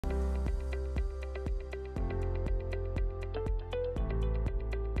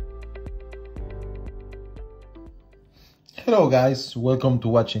Hello guys, welcome to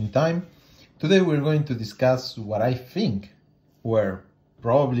Watching Time. Today we're going to discuss what I think were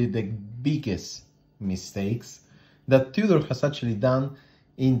probably the biggest mistakes that Tudor has actually done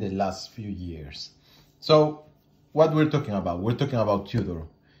in the last few years. So what we're talking about? We're talking about Tudor.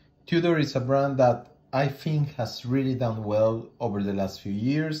 Tudor is a brand that I think has really done well over the last few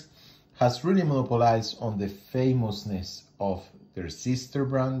years, has really monopolized on the famousness of their sister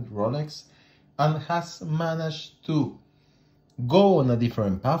brand Rolex, and has managed to go on a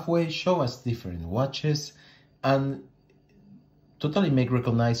different pathway, show us different watches, and totally make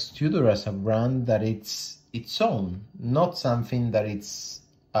recognize Tudor as a brand that it's its own, not something that it's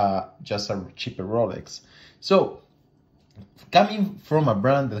just a cheaper Rolex. So, coming from a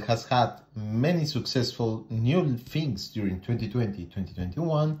brand that has had many successful new things during 2020,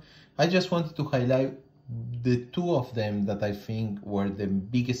 2021, I just wanted to highlight the two of them that I think were the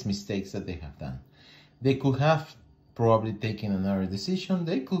biggest mistakes that they have done. They could have probably taken another decision.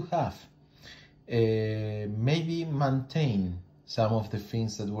 They could have maybe maintained some of the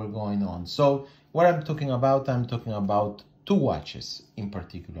things that were going on. So what I'm talking about two watches in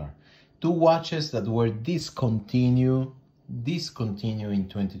particular. Two watches that were discontinued in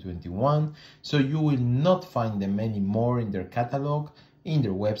 2021. So you will not find them anymore in their catalog, in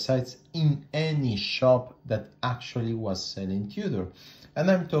their websites, in any shop that actually was selling Tudor.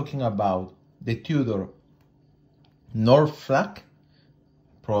 And I'm talking about the Tudor Northflag,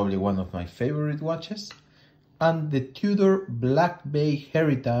 probably one of my favorite watches, and the Tudor Black Bay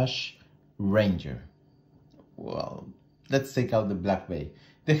Heritage Ranger. Well, let's take out the Black Bay,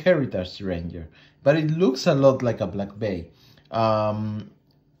 the Heritage Ranger, but it looks a lot like a Black Bay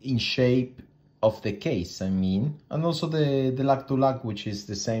in shape of the case, I mean, and also the lug to lug, which is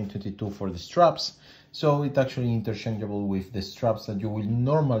the same 22 for the straps. So it's actually interchangeable with the straps that you will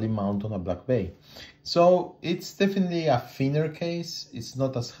normally mount on a Black Bay. So it's definitely a thinner case. It's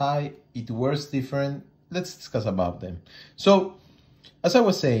not as high. It wears different. Let's discuss about them. So, as I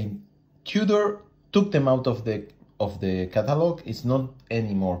was saying, Tudor took them out of the catalog. It's not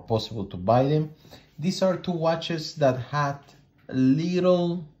anymore possible to buy them. These are two watches that had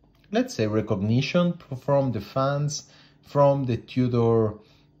little, let's say, recognition from the fans, from the Tudor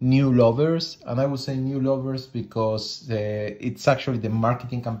new lovers. And I would say new lovers because it's actually the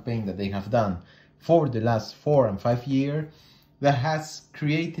marketing campaign that they have done for the last 4 and 5 years that has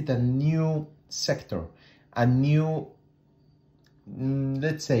created a new sector, a new,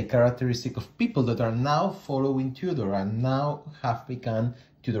 let's say, characteristic of people that are now following Tudor and now have become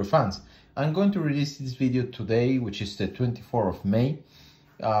Tudor fans. I'm going to release this video today, which is the 24th of May.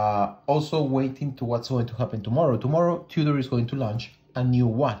 Also waiting to what's going to happen tomorrow. Tomorrow, Tudor is going to launch a new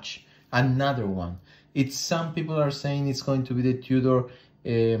watch, another one. Some people are saying it's going to be the Tudor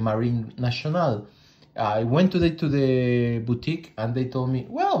Marine National. I went today to the boutique and they told me,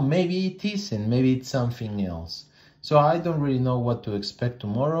 well, maybe it isn't, maybe it's something else. So I don't really know what to expect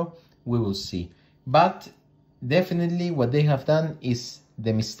tomorrow. We will see. But definitely what they have done is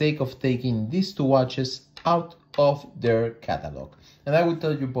the mistake of taking these two watches out of their catalog. And I will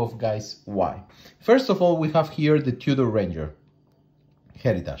tell you both guys why. First of all, we have here the Tudor Ranger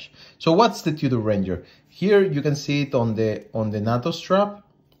Heritage. So what's the Tudor Ranger? Here you can see it on the NATO strap.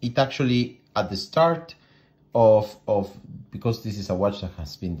 It actually at the start of because this is a watch that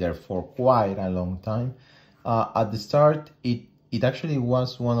has been there for quite a long time. At the start, it actually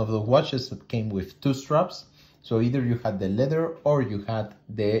was one of the watches that came with two straps. So either you had the leather or you had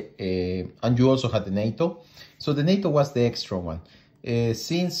the and you also had the NATO. So the NATO was the extra one.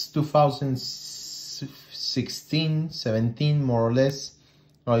 Since 2016, 17 more or less.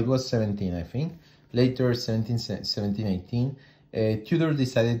 No, it was 17, I think. Later, 17, 18, Tudor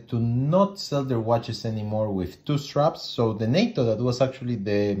decided to not sell their watches anymore with two straps. So the NATO, that was actually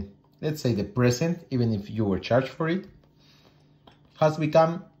the, let's say, the present, even if you were charged for it, has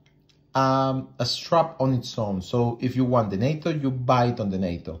become a strap on its own. So if you want the NATO, you buy it on the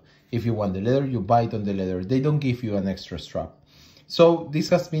NATO. If you want the leather, you buy it on the leather. They don't give you an extra strap. So this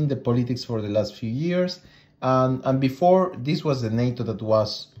has been the politics for the last few years. And before, this was the NATO that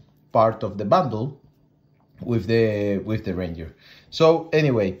was part of the bundle with the Ranger. So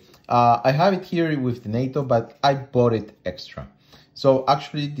anyway, I have it here with the NATO, but I bought it extra. So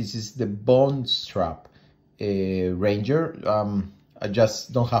actually, this is the bone strap Ranger. I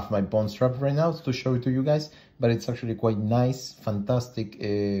just don't have my bone strap right now to show it to you guys, but it's actually quite nice, fantastic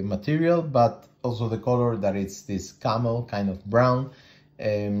material, but also the color that it's this camel kind of brown.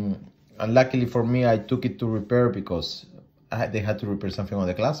 And luckily for me, I took it to repair because they had to repair something on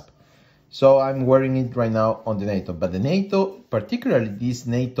the clasp. So I'm wearing it right now on the NATO, but the NATO, particularly this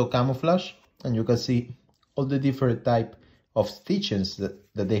NATO camouflage, and you can see all the different type of stitches that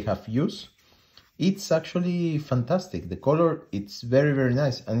they have used. It's actually fantastic. The color, it's very, very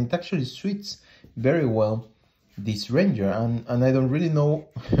nice, and it actually suits very well this Ranger, and I don't really know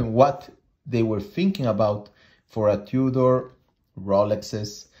what they were thinking about for a Tudor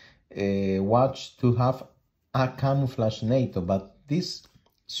Rolex's watch to have a camouflage NATO, but this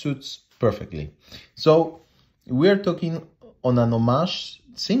suits perfectly. So we're talking on an homage,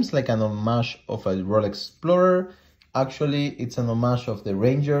 seems like an homage of a Rolex Explorer. Actually, it's an homage of the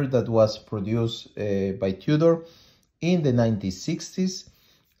Ranger that was produced by Tudor in the 1960s.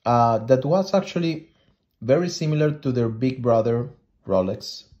 That was actually very similar to their big brother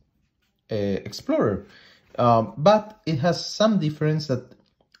Rolex Explorer. But it has some difference that,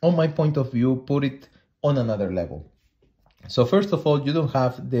 on my point of view, put it on another level. So first of all, you don't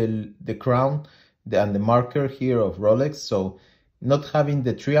have the crown and the marker here of Rolex. So not having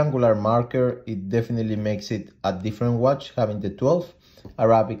the triangular marker, it definitely makes it a different watch, having the 12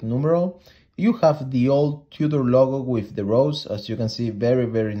 Arabic numeral. You have the old Tudor logo with the rose, as you can see, very,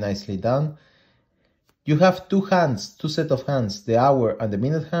 very nicely done. You have two set of hands, the hour and the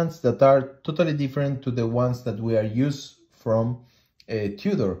minute hands, that are totally different to the ones that we are used from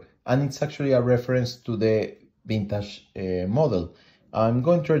Tudor. And it's actually a reference to the vintage model. I'm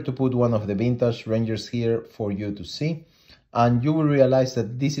going to try to put one of the vintage Rangers here for you to see. And you will realize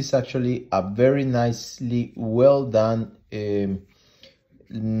that this is actually a very nicely well done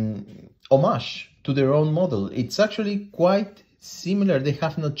homage to their own model. It's actually quite similar. They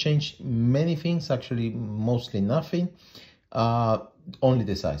have not changed many things, actually mostly nothing, only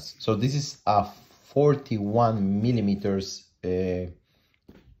the size. So this is a 41 millimeters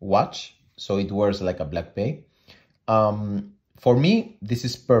watch, so it wears like a Black Bay. For me, this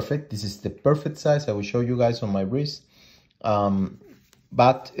is perfect. This is the perfect size. I will show you guys on my wrist.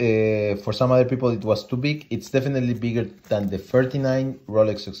 But for some other people it was too big. It's definitely bigger than the 39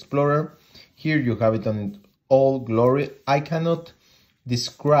 Rolex Explorer. Here you have it on all glory. I cannot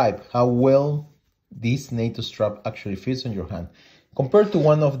describe how well this NATO strap actually fits on your hand. Compared to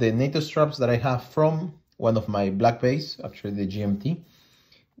one of the NATO straps that I have from one of my Black Bays, actually the GMT.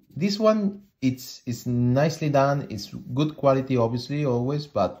 This one, it's nicely done. It's good quality, obviously, always,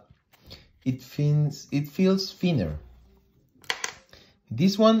 but it feels thinner.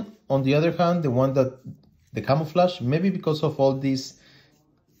 This one, on the other hand, the camouflage, maybe because of all these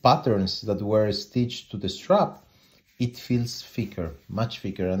patterns that were stitched to the strap, it feels thicker, much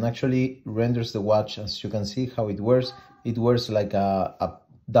thicker, and actually renders the watch, as you can see how it wears like a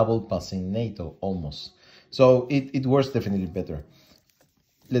double passing NATO almost. So it wears definitely better.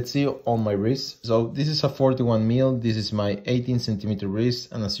 Let's see on my wrist. So this is a 41 mil, this is my 18 centimeter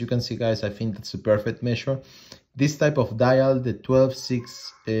wrist, and as you can see, guys, I think that's a perfect measure. This type of dial, the 12,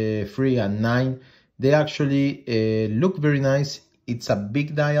 6, 3 and 9, they actually look very nice. It's a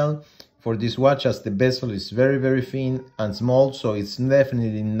big dial for this watch, as the bezel is very, very thin and small, so it's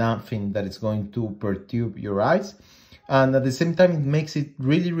definitely nothing that is going to perturb your eyes. And at the same time, it makes it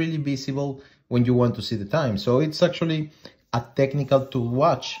really, really visible when you want to see the time. So it's actually a technical tool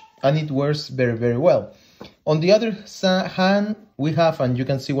watch, and it wears very, very well. On the other hand, we have, and you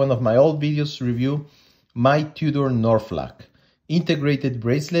can see one of my old videos review, my Tudor Northflag integrated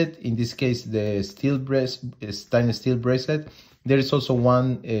bracelet, in this case the stainless steel bracelet. There is also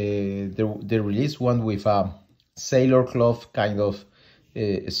one, they released one with a sailor cloth kind of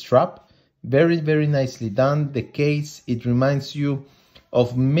strap. Very, very nicely done. The case, it reminds you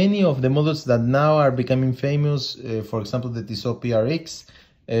of many of the models that now are becoming famous. For example, the Tissot PRX,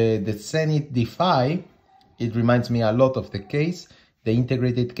 the Zenith Defy. It reminds me a lot of the case. The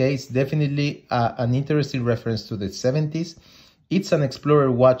integrated case, definitely an interesting reference to the 70s. It's an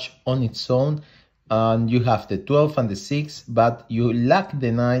Explorer watch on its own, and you have the 12 and the 6, but you lack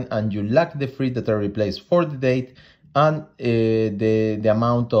the 9 and you lack the 3 that are replaced for the date and the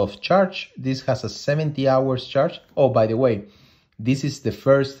amount of charge. This has a 70 hours charge. Oh, by the way, this is the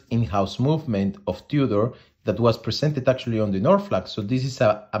first in-house movement of Tudor that was presented actually on the Northflag. So this is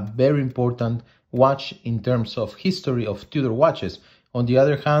a very important watch in terms of history of Tudor watches. On the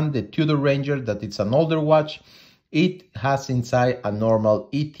other hand, the Tudor Ranger, that it's an older watch, it has inside a normal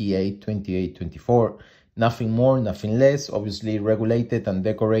ETA 2824, nothing more, nothing less, obviously regulated and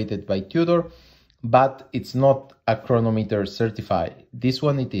decorated by Tudor, but it's not a chronometer certified. This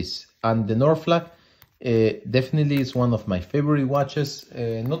one it is, and the Northflag definitely is one of my favorite watches,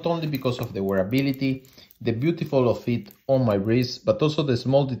 not only because of the wearability, the beautiful of it on my wrist, but also the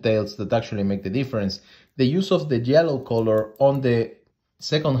small details that actually make the difference. The use of the yellow color on the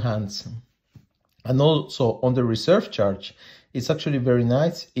second hands and also on the reserve charge is actually very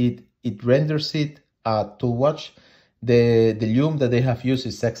nice. It renders it a tool watch. The lume that they have used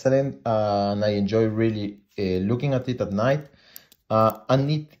is excellent, and I enjoy really looking at it at night.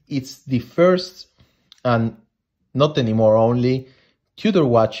 And it's the first, and not anymore only, Tudor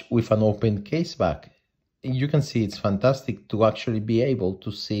watch with an open case back. You can see it's fantastic to actually be able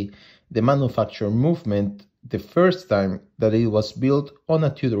to see the manufacturer movement the first time that it was built on a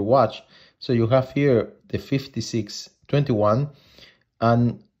Tudor watch. So you have here the 5621,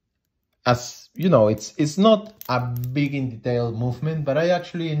 and as you know, it's not a big in detail movement, but I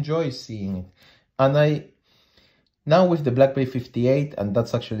actually enjoy seeing it. And now with the Black Bay 58, and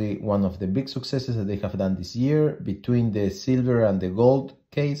that's actually one of the big successes that they have done this year, between the silver and the gold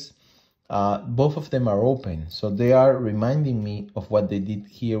case, both of them are open. So they are reminding me of what they did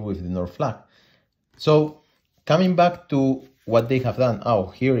here with the Northflag. So coming back to what they have done, oh,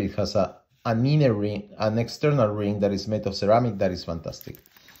 here it has an inner ring, an external ring that is made of ceramic. That is fantastic.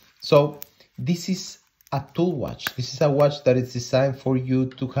 So this is a tool watch. This is a watch that is designed for you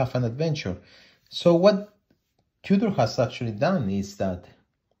to have an adventure. So what Tudor has actually done is that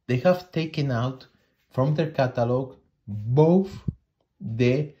they have taken out from their catalog both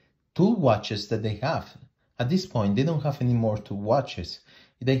the tool watches that they have. At this point, they don't have any more tool watches.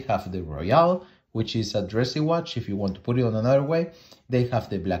 They have the Royale, which is a dressy watch, if you want to put it on another way. They have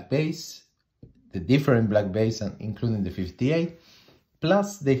the Black Bays, the different Black Bays, and including the 58.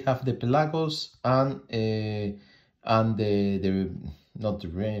 Plus, they have the Pelagos and the not the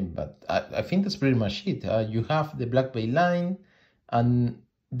Rain, but I think that's pretty much it. You have the Black Bay line, and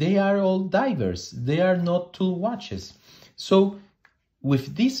they are all divers. They are not tool watches. So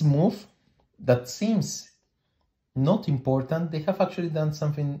with this move that seems not important, they have actually done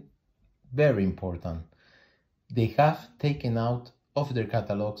something very important. They have taken out of their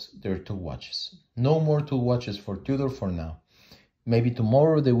catalogs their tool watches. No more tool watches for Tudor for now. Maybe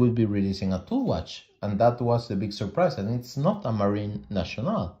tomorrow they will be releasing a tool watch, and that was the big surprise, and it's not a Marine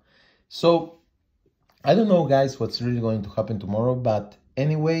National. So I don't know, guys, what's really going to happen tomorrow, but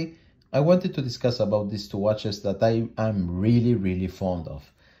anyway, I wanted to discuss about these two watches that I am really fond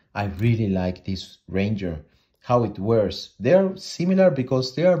of. I really like this Ranger, how it wears. They're similar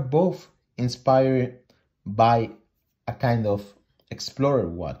because they are both inspired by a kind of explorer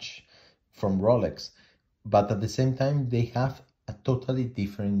watch from Rolex, but at the same time they have a totally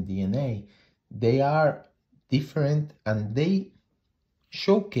different DNA. They are different, and they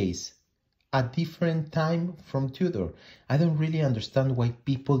showcase a different time from Tudor. I don't really understand why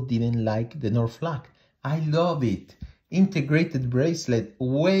people didn't like the Northflag. I love it. Integrated bracelet,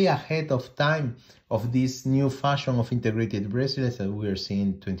 way ahead of time of this new fashion of integrated bracelets that we are seeing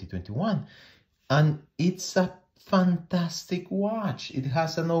in 2021. And it's a fantastic watch. It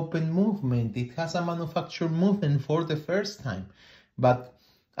has an open movement. It has a manufacturer movement for the first time. But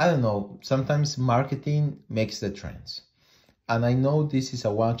I don't know, sometimes marketing makes the trends. And I know this is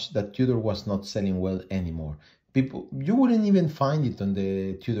a watch that Tudor was not selling well anymore. People, you wouldn't even find it on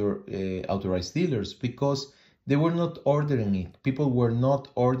the Tudor authorized dealers because they were not ordering it. People were not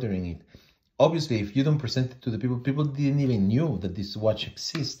ordering it. Obviously, if you don't present it to the people, people didn't even know that this watch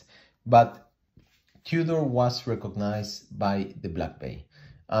exists. But Tudor was recognized by the Black Bay.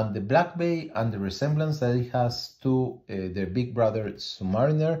 And the Black Bay and the resemblance that it has to their big brother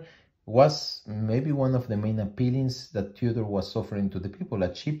Submariner was maybe one of the main appealings that Tudor was offering to the people,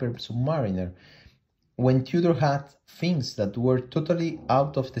 a cheaper Submariner. When Tudor had things that were totally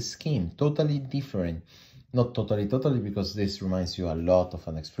out of the scheme, totally different. Not totally, because this reminds you a lot of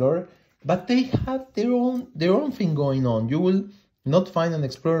an Explorer, but they had their own thing going on. You will not find an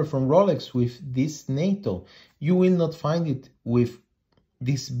Explorer from Rolex with this NATO. You will not find it with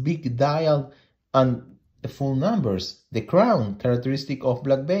this big dial and the full numbers. The crown, characteristic of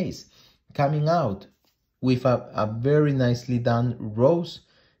Black Bays, coming out with a very nicely done rose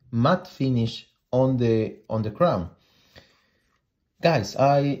matte finish on the crown. Guys,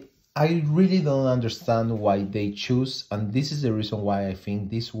 I really don't understand why they choose, and this is the reason why I think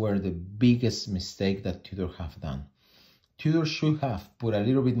these were the biggest mistake that Tudor have done. Tudor should have put a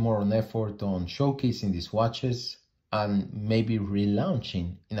little bit more on effort on showcasing these watches and maybe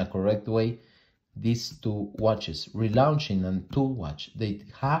relaunching in a correct way these two watches. Relaunching and tool watch. They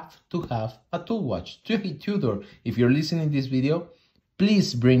have to have a tool watch. Tudor, if you're listening to this video,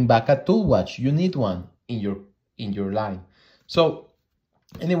 please bring back a tool watch. You need one in your line. So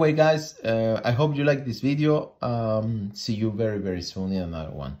anyway, guys, I hope you like this video. See you very soon in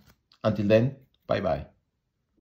another one. Until then, bye bye.